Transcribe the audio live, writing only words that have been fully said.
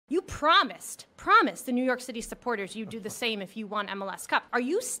promised the New York City supporters you'd do the same if you won MLS Cup. Are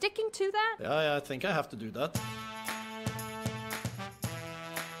you sticking to that? Yeah, I think I have to do that.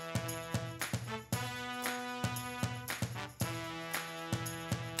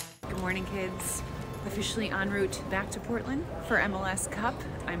 Good morning, kids. Officially en route back to Portland for MLS Cup.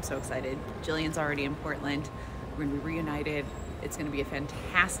 I'm so excited. Jillian's already in Portland. We're gonna be reunited. It's gonna be a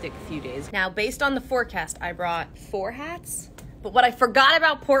fantastic few days. Now, based on the forecast, I brought 4 hats. But what I forgot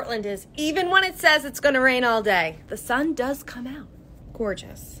about Portland is, even when it says it's gonna rain all day, the sun does come out.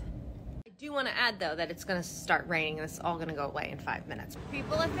 Gorgeous. I do want to add, though, that it's gonna start raining and it's all gonna go away in 5 minutes.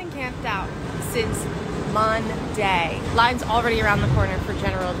 People have been camped out since Monday. Line's already around the corner for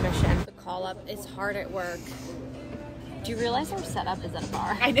general admission. The call-up is hard at work. Do you realize our setup is at a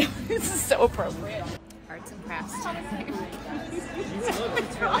bar? I know, this is so appropriate. Arts and crafts. Don't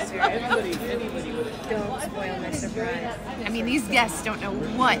spoil my surprise. I mean, these guests don't know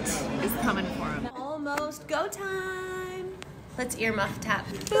what is coming for them. Almost go time. Let's earmuff tap.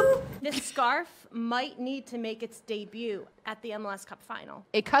 Boop. This scarf might need to make its debut at the MLS Cup final.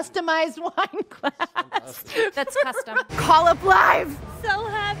 A customized wine glass. That's custom. Call up live. So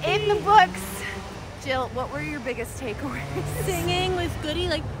happy. In the books. Jill, what were your biggest takeaways? Singing with Goody,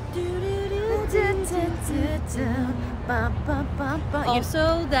 like do do do.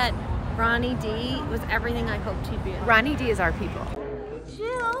 Also, that Ronnie D was everything I hoped he'd be. Ronnie D is our people.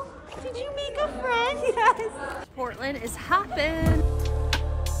 Jill, did you make a friend? Yes. Portland is hopping.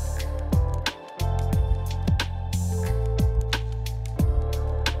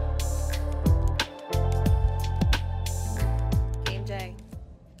 Game day.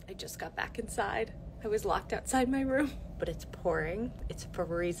 I just got back inside. I was locked outside my room, but it's pouring. It's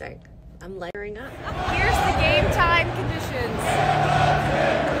freezing. I'm layering up. Here's the game time conditions.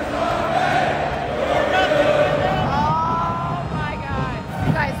 Oh my God.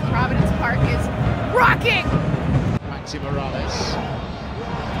 You guys, Providence Park is rocking. Maxi Morales.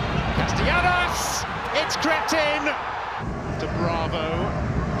 Castellanos! It's crept in to Bravo.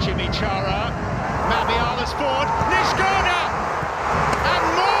 Chimichara. Mabiala's forward. Nishkona! And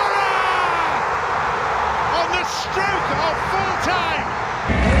Mora! On the stroke of full time.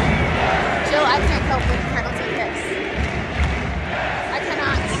 Jill, I can't cope with penalty kicks. I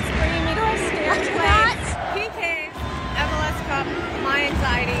cannot. Screaming or stand cannot. PKs, MLS Cup, my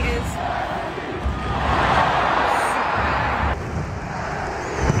anxiety is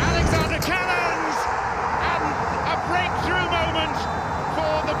Alexander Callens! And a breakthrough moment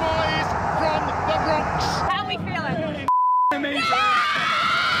for the boys from the Bronx. how we feeling?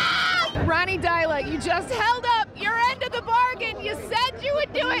 Ronnie Dyla, you just held up your end of the bargain. You said you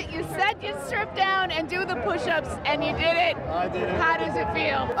would do it. You said you'd strip down and do the push-ups, and you did it. I did it. How does it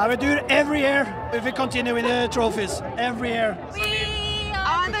feel? I will do it every year if we continue with the trophies. Every year. We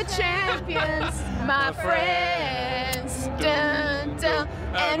are the champions, my friends. Dun, dun,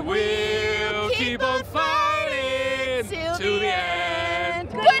 and we'll keep on fighting till the end.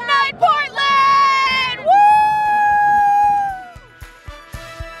 Good night, Portland! Woo!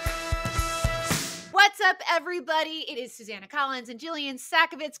 What's up, everybody? It is Susannah Collins and Jillian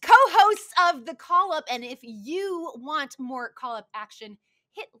Sakovits, co-hosts of The Call Up. And if you want more Call Up action,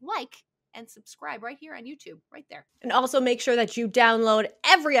 hit like and subscribe right here on YouTube, right there. And also make sure that you download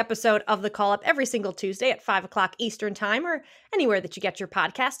every episode of The Call Up every single Tuesday at 5 o'clock Eastern Time or anywhere that you get your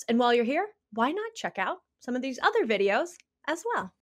podcasts. And while you're here, why not check out some of these other videos as well?